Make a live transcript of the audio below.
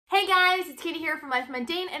guys, it's Katie here from Life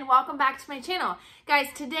Mundane and welcome back to my channel. Guys,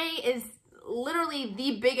 today is literally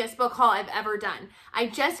the biggest book haul I've ever done. I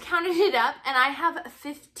just counted it up and I have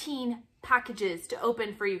 15 packages to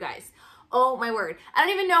open for you guys. Oh my word. I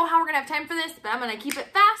don't even know how we're gonna have time for this, but I'm gonna keep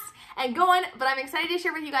it fast and going. But I'm excited to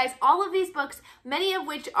share with you guys all of these books, many of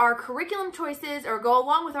which are curriculum choices or go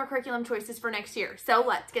along with our curriculum choices for next year. So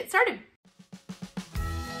let's get started.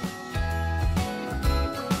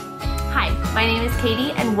 Hi, my name is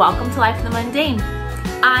Katie and welcome to Life in the Mundane.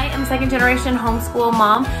 I am a second generation homeschool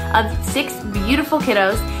mom of 6 beautiful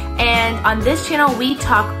kiddos, and on this channel we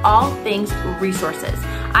talk all things resources.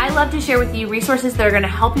 I love to share with you resources that are going to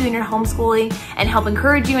help you in your homeschooling and help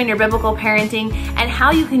encourage you in your biblical parenting and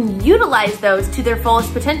how you can utilize those to their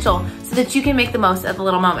fullest potential so that you can make the most of the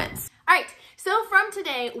little moments. All right, so from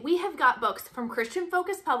today we have got books from Christian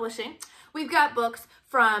Focused Publishing, we've got books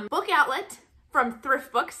from Book Outlet, from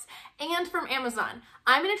Thriftbooks, and from Amazon.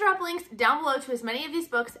 I'm going to drop links down below to as many of these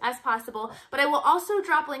books as possible, but I will also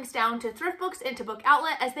drop links down to Thriftbooks and to Book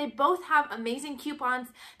Outlet, as they both have amazing coupons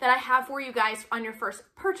that I have for you guys on your first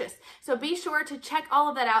purchase. So be sure to check all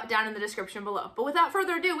of that out down in the description below. But without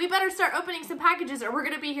further ado, we better start opening some packages or we're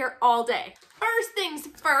going to be here all day. First things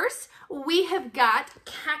first, we have got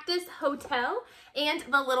Cactus Hotel and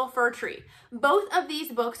The Little Fir Tree. Both of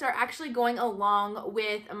these books are actually going along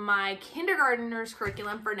with my kindergartner's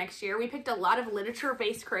curriculum for next year. We picked a lot of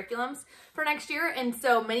literature-based curriculums for next year, and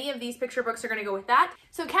so many of these picture books are going to go with that.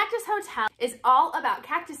 So Cactus Hotel is all about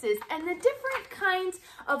cactuses and the different kinds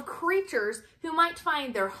of creatures who might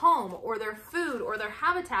find their home or their food or their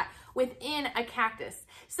habitat within a cactus.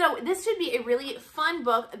 So this should be a really fun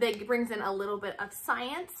book that brings in a little bit of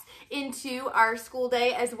science into our school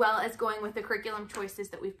day, as well as going with the curriculum choices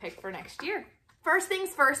that we've picked for next year. First things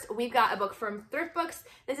first, we've got a book from Thriftbooks.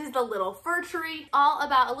 This is The Little Fir Tree, all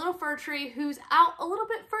about a little fir tree who's out a little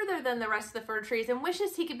bit further than the rest of the fir trees and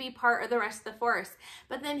wishes he could be part of the rest of the forest.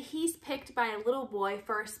 But then he's picked by a little boy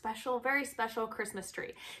for a special, very special Christmas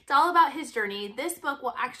tree. It's all about his journey. This book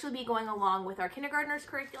will actually be going along with our kindergartner's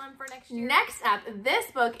curriculum for next year. Next up, this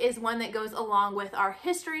book is one that goes along with our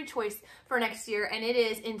history choice for next year, and it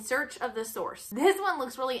is In Search of the Source. This one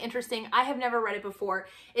looks really interesting. I have never read it before.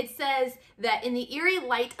 It says that in the eerie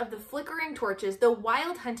light of the flickering torches, the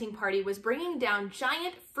wild hunting party was bringing down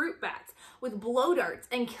giant fruit bats with blow darts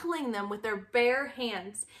and killing them with their bare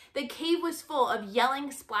hands. The cave was full of yelling,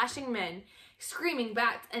 splashing men, screaming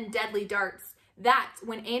bats and deadly darts. That's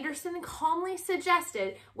when Anderson calmly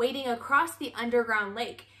suggested wading across the underground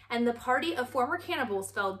lake, and the party of former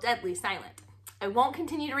cannibals fell deadly silent. I won't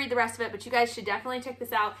continue to read the rest of it, but you guys should definitely check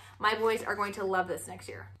this out. My boys are going to love this next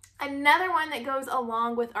year. Another one that goes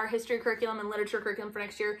along with our history curriculum and literature curriculum for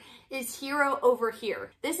next year is Hero Over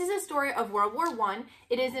Here. This is a story of World War I.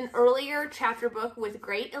 It is an earlier chapter book with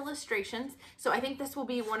great illustrations, so I think this will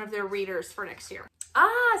be one of their readers for next year.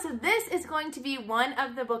 So this is going to be one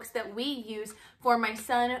of the books that we use for my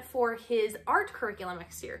son for his art curriculum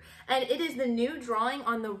next year. And it is The New Drawing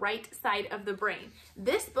on the Right Side of the Brain.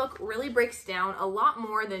 This book really breaks down a lot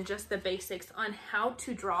more than just the basics on how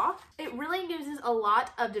to draw. It really uses a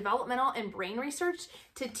lot of developmental and brain research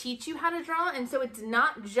to teach you how to draw. And so it's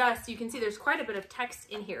not just, you can see there's quite a bit of text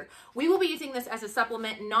in here. We will be using this as a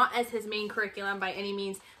supplement, not as his main curriculum by any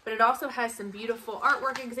means, but it also has some beautiful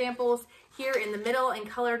artwork examples here in the middle and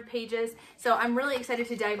colored pages. So I'm really excited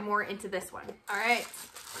to dive more into this one. All right,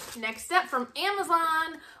 next up from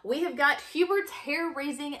Amazon, we have got Huberts Hair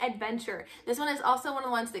Raising Adventure. This one is also one of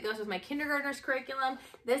the ones that goes with my kindergartner's curriculum.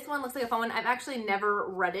 This one looks like a fun one. I've actually never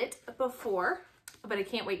read it before, but I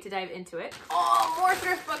can't wait to dive into it. Oh, more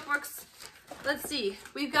thrift book books. Let's see,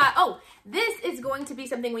 we've got, this is going to be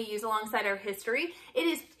something we use alongside our history. It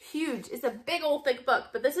is huge. It's a big old thick book,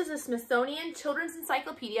 but this is a Smithsonian Children's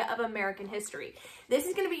Encyclopedia of American History. This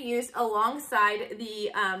is going to be used alongside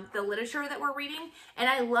the literature that we're reading, and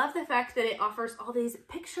I love the fact that it offers all these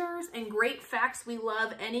pictures and great facts. We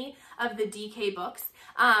love any of the DK books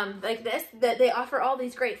like this, that they offer all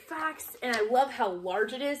these great facts, and I love how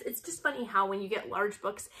large it is. It's just funny how when you get large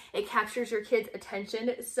books, it captures your kids'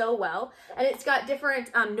 attention so well, and it's got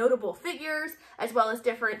different notable figures, as well as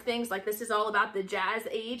different things, like this is all about the jazz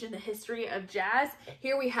age and the history of jazz.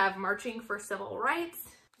 Here we have Marching for Civil Rights,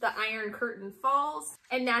 The Iron Curtain Falls,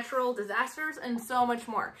 and natural disasters, and so much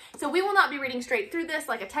more. So we will not be reading straight through this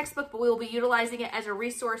like a textbook, but we will be utilizing it as a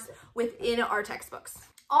resource within our textbooks.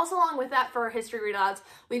 Also along with that, for our history read alouds,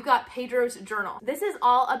 we've got Pedros Journal. This is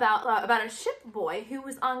all about a ship boy who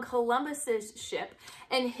was on Columbus's ship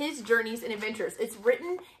and his journeys and adventures. It's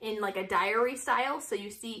written in like a diary style, so you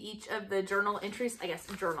see each of the journal entries, I guess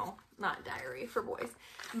journal, not diary for boys.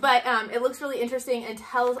 But it looks really interesting and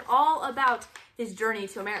tells all about his journey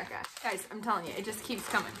to America. Guys, I'm telling you, it just keeps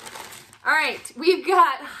coming. All right, we've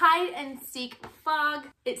got hide and seek fog.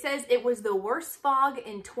 It says it was the worst fog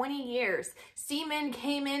in 20 years. Seamen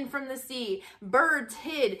came in from the sea. Birds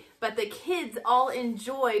hid, but the kids all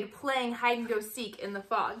enjoyed playing hide and go seek in the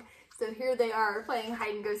fog. So here they are playing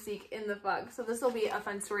hide and go seek in the fog. So this will be a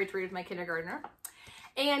fun story to read with my kindergartner.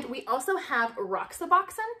 And we also have Rox A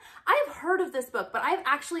Boxen. I've heard of this book, but I've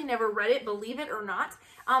actually never read it, believe it or not.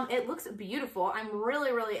 It looks beautiful. I'm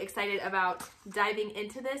really, really excited about diving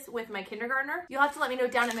into this with my kindergartner. You'll have to let me know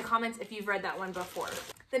down in the comments if you've read that one before.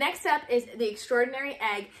 The next up is The Extraordinary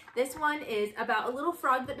Egg. This one is about a little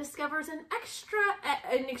frog that discovers an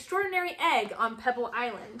extraordinary egg on Pebble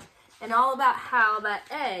Island, and all about how that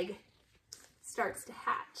egg starts to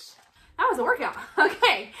hatch. That was a workout.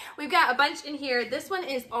 Okay, we've got a bunch in here. This one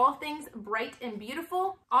is All Things Bright and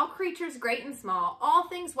Beautiful, All Creatures Great and Small, All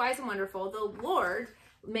Things Wise and Wonderful, the Lord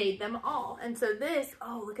made them all. And so this,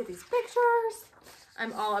 oh, look at these pictures.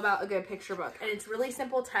 I'm all about a good picture book, and it's really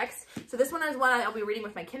simple text. So this one is one I'll be reading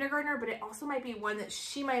with my kindergartner, but it also might be one that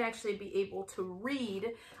she might actually be able to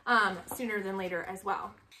read sooner than later as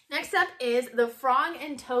well. Next up is The Frog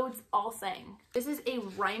and Toads All Sang. This is a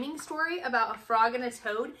rhyming story about a frog and a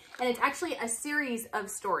toad, and it's actually a series of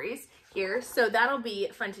stories here, so that'll be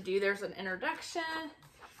fun to do. There's an introduction,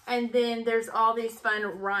 and then there's all these fun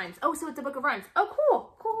rhymes. Oh, so it's a book of rhymes. Oh,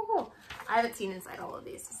 cool, cool, cool. I haven't seen inside all of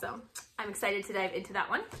these, so I'm excited to dive into that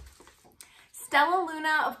one.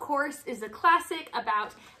 Stellaluna, of course, is a classic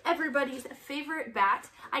about everybody's favorite bat.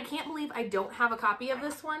 I can't believe I don't have a copy of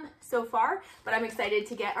this one so far, but I'm excited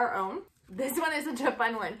to get our own. This one is such a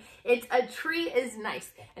fun one. It's A Tree is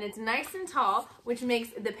Nice, and it's nice and tall, which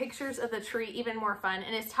makes the pictures of the tree even more fun,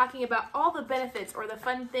 and it's talking about all the benefits or the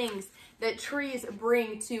fun things that trees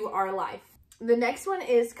bring to our life. The next one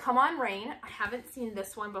is Come On Rain. I haven't seen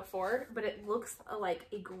this one before, but it looks like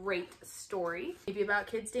a great story. Maybe about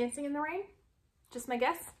kids dancing in the rain? Just my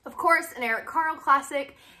guess. Of course, an Eric Carle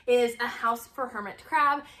classic is A House for Hermit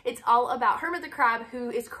Crab. It's all about Hermit the Crab,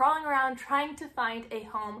 who is crawling around trying to find a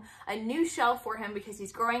home, a new shell for him because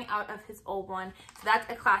he's growing out of his old one. So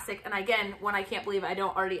that's a classic, and again, one I can't believe I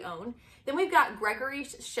don't already own. Then we've got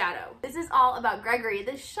Gregorys Shadow. This is all about Gregory,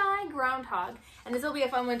 the shy groundhog, and this will be a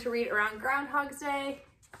fun one to read around Groundhog's Day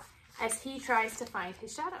as he tries to find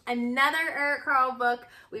his shadow. Another Eric Carle book,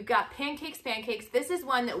 we've got Pancakes Pancakes. This is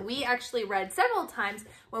one that we actually read several times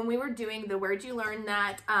when we were doing the Where'd You Learn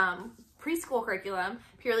That preschool curriculum,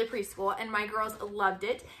 purely preschool, and my girls loved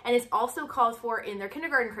it. And it's also called for in their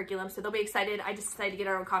kindergarten curriculum, so they'll be excited. I just decided to get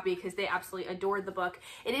our own copy because they absolutely adored the book.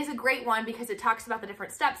 It is a great one because it talks about the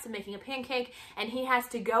different steps of making a pancake, and he has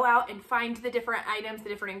to go out and find the different items, the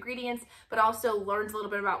different ingredients, but also learns a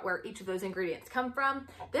little bit about where each of those ingredients come from.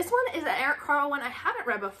 This one is an Eric Carle one I haven't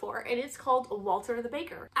read before, and it's called Walter the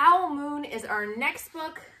Baker. Owl Moon is our next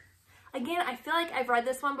book. Again, I feel like I've read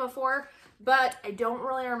this one before, but I don't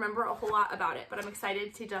really remember a whole lot about it, but I'm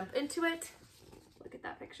excited to jump into it. Look at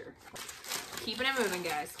that picture. Keeping it moving,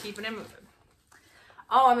 guys, keeping it moving.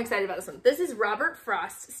 Oh, I'm excited about this one. This is Robert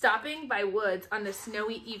Frost, Stopping by Woods on the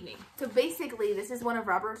Snowy Evening. So basically, this is one of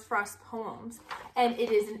Robert Frost's poems, and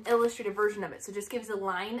it is an illustrated version of it. So just gives a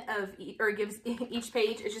line of, or gives each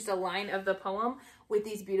page is just a line of the poem with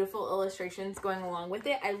these beautiful illustrations going along with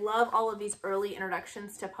it. I love all of these early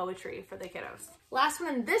introductions to poetry for the kiddos. Last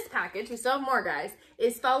one in this package, we still have more, guys,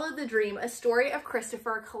 is Follow the Dream, A Story of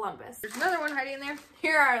Christopher Columbus. There's another one hiding in there.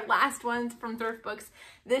 Here are our last ones from Thriftbooks.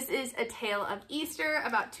 This is A Tale of Easter,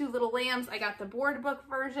 about two little lambs. I got the board book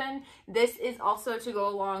version. This is also to go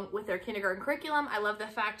along with their kindergarten curriculum. I love the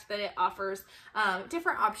fact that it offers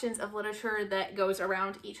different options of literature that goes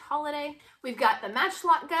around each holiday. We've got the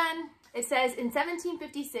matchlock gun. It says, in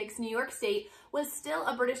 1756, New York State was still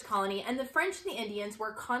a British colony, and the French and the Indians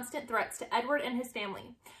were constant threats to Edward and his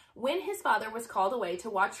family. When his father was called away to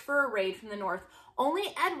watch for a raid from the north,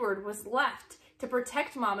 only Edward was left to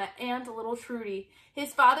protect Mama and little Trudy.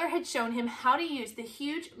 His father had shown him how to use the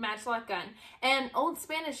huge matchlock gun, an old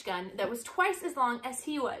Spanish gun that was twice as long as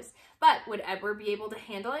he was. But would Edward be able to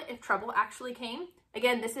handle it if trouble actually came?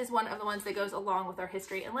 Again, this is one of the ones that goes along with our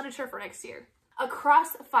history and literature for next year.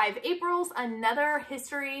 Across 5 Aprils, another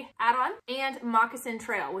history add-on, and Moccasin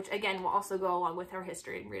Trail, which again will also go along with our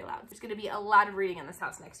history and read aloud. There's going to be a lot of reading in this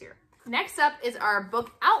house next year. Next up is our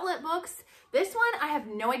book outlet books. This one, I have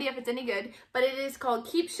no idea if it's any good, but it is called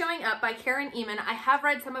Keep Showing Up by Karen Eman. I have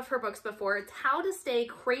read some of her books before. It's how to stay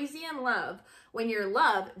crazy in love when your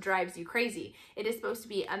love drives you crazy. It is supposed to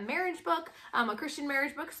be a marriage book, a Christian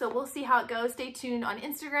marriage book, so we'll see how it goes. Stay tuned on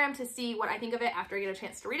Instagram to see what I think of it after I get a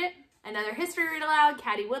chance to read it. Another history read aloud,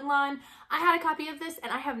 Caddy Woodlawn. I had a copy of this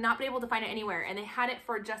and I have not been able to find it anywhere, and they had it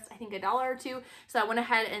for just, I think, $1 or $2. So I went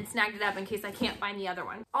ahead and snagged it up in case I can't find the other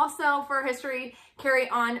one. Also for history, Carry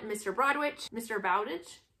On, Mr. Broadwich, Mr.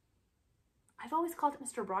 Bowditch. I've always called it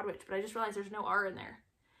Mr. Broadwich, but I just realized there's no R in there.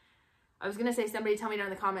 I was gonna say somebody tell me down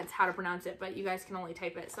in the comments how to pronounce it, but you guys can only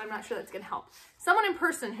type it, so I'm not sure that's gonna help. Someone in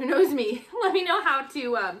person who knows me, let me know how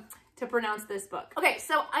to pronounce this book. Okay,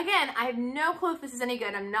 so again, I have no clue if this is any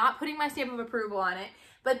good. I'm not putting my stamp of approval on it,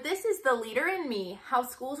 but this is The Leader in Me, How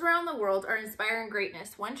Schools Around the World Are Inspiring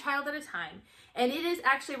Greatness, One Child at a Time. And it is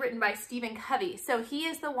actually written by Stephen Covey. So he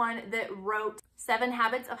is the one that wrote 7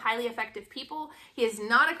 Habits of Highly Effective People. He is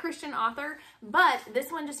not a Christian author, but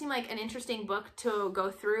this one just seemed like an interesting book to go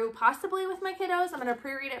through, possibly with my kiddos. I'm gonna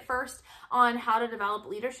pre-read it first on how to develop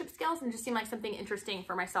leadership skills, and just seemed like something interesting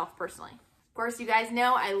for myself personally. Of course, you guys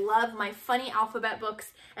know I love my funny alphabet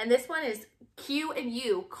books, and this one is Q and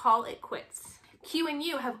U, Call It Quits. Q and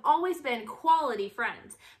U have always been quality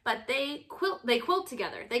friends, but they quilt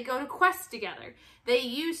together, they go to quests together, they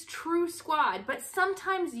use True Squad, but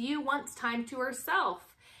sometimes U wants time to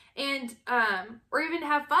herself, and or even to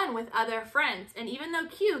have fun with other friends, and even though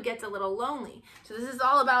Q gets a little lonely. So this is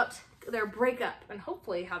all about their breakup and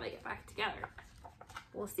hopefully how they get back together.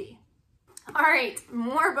 We'll see. All right,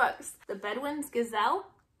 more books. The Bedouin's Gazelle.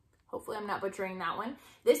 Hopefully I'm not butchering that one.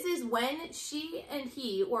 This is when she and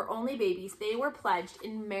he were only babies. They were pledged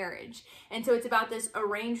in marriage. And so it's about this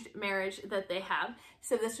arranged marriage that they have.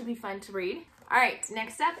 So this would be fun to read. All right,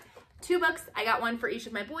 next up, 2 books. I got one for each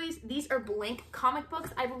of my boys. These are blank comic books.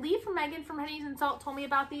 I believe Megan from Honeys and Salt told me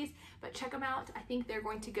about these, but check them out. I think they're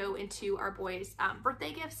going to go into our boys'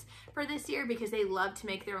 birthday gifts for this year because they love to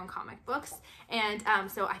make their own comic books. And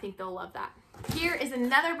so I think they'll love that. Here is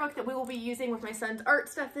another book that we will be using with my son's art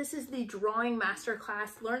stuff. This is the Drawing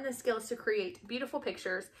Masterclass. Learn the skills to create beautiful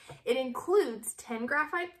pictures. It includes 10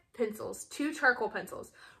 graphite pencils, 2 charcoal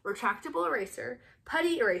pencils, retractable eraser,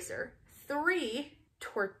 putty eraser, 3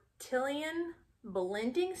 tortillon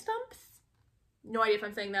blending stumps. No idea if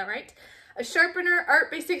I'm saying that right. A sharpener,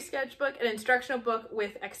 art basic sketchbook, an instructional book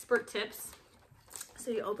with expert tips.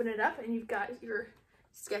 So you open it up and you've got your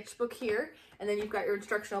sketchbook here, and then you've got your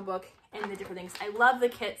instructional book and the different things. I love the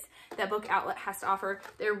kits that Book Outlet has to offer.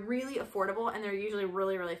 They're really affordable and they're usually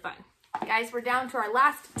really, really fun. Guys, we're down to our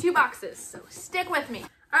last 2 boxes, so stick with me.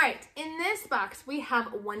 All right, in this box, we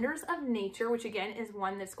have Wonders of Nature, which again is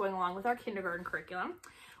one that's going along with our kindergarten curriculum.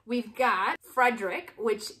 We've got Fredrick,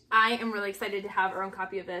 which I am really excited to have our own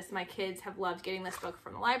copy of this. My kids have loved getting this book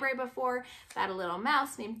from the library before. About a little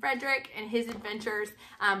mouse named Fredrick and his adventures,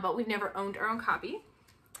 but we've never owned our own copy.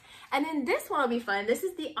 And then this one will be fun. This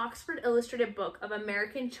is the Oxford Illustrated Book of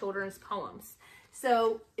American Children's Poems.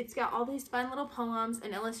 So it's got all these fun little poems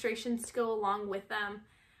and illustrations to go along with them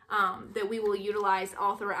that we will utilize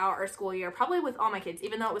all throughout our school year, probably with all my kids,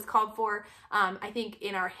 even though it was called for, I think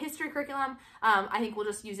in our history curriculum, I think we'll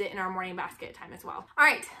just use it in our morning basket time as well. All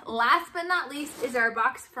right, last but not least is our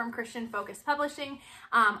box from Christian Focus Publishing.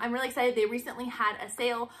 I'm really excited. They recently had a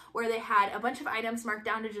sale where they had a bunch of items marked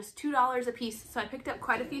down to just $2 a piece, so I picked up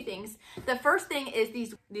quite a few things. The first thing is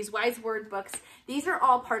these Wise Word books. These are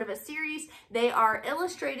all part of a series. They are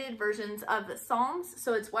illustrated versions of the Psalms,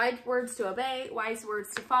 so it's wise words to obey, wise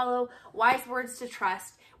words to follow, wise words to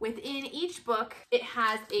trust. Within each book, it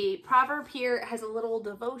has a proverb here, it has a little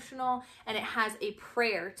devotional, and it has a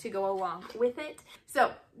prayer to go along with it.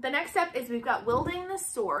 So the next step is we've got wielding the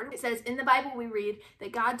sword. It says in the Bible we read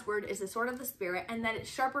that God's word is the sword of the Spirit and that it's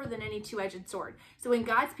sharper than any two-edged sword. So when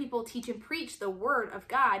God's people teach and preach the word of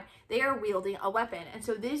God, they are wielding a weapon. And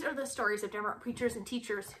so these are the stories of different preachers and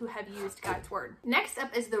teachers who have used God's word. Next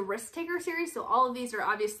up is the Risk Taker series. So all of these are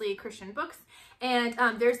obviously Christian books. And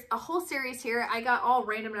there's a whole series here. I got all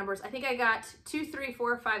random numbers. I think I got 2, 3,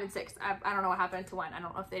 4, 5, and 6. I don't know what happened to 1. I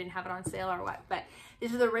don't know if they didn't have it on sale or what, but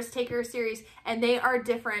these are the Risk Taker series, and they are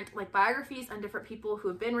different, like biographies on different people who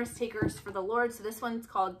have been risk takers for the Lord. So this one's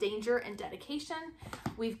called Danger and Dedication.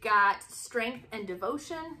 We've got Strength and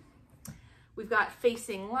Devotion. We've got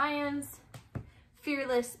Facing Lions,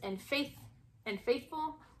 Fearless and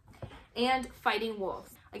Faithful, and Fighting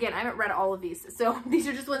Wolves. Again, I haven't read all of these, so these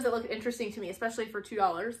are just ones that look interesting to me, especially for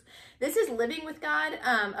 $2. This is Living with God,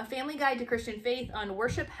 a family guide to Christian faith on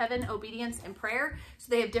worship, heaven, obedience, and prayer. So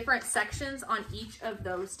they have different sections on each of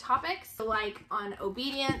those topics. So like on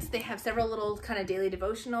obedience, they have several little kind of daily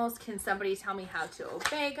devotionals. Can somebody tell me how to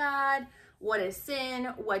obey God? What is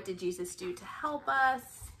sin? What did Jesus do to help us?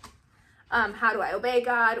 How do I obey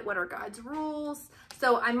God? What are God's rules?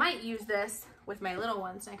 So I might use this with my little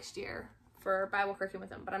ones next year for Bible curriculum with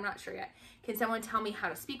them, but I'm not sure yet. Can someone tell me how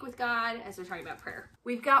to speak with God as they're talking about prayer?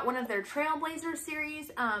 We've got one of their Trailblazer series.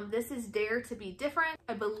 This is Dare to Be Different.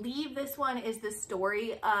 I believe this one is the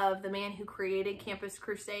story of the man who created Campus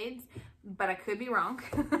Crusades, but I could be wrong.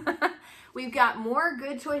 We've got more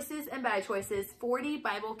good choices and bad choices, 40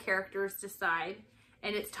 Bible characters decide.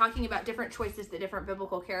 And it's talking about different choices that different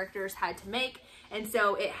biblical characters had to make. And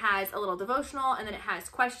so it has a little devotional, and then it has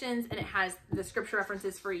questions, and it has the scripture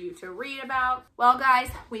references for you to read about. Well, guys,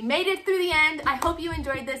 we made it through the end. I hope you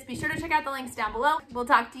enjoyed this. Be sure to check out the links down below. We'll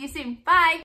talk to you soon. Bye.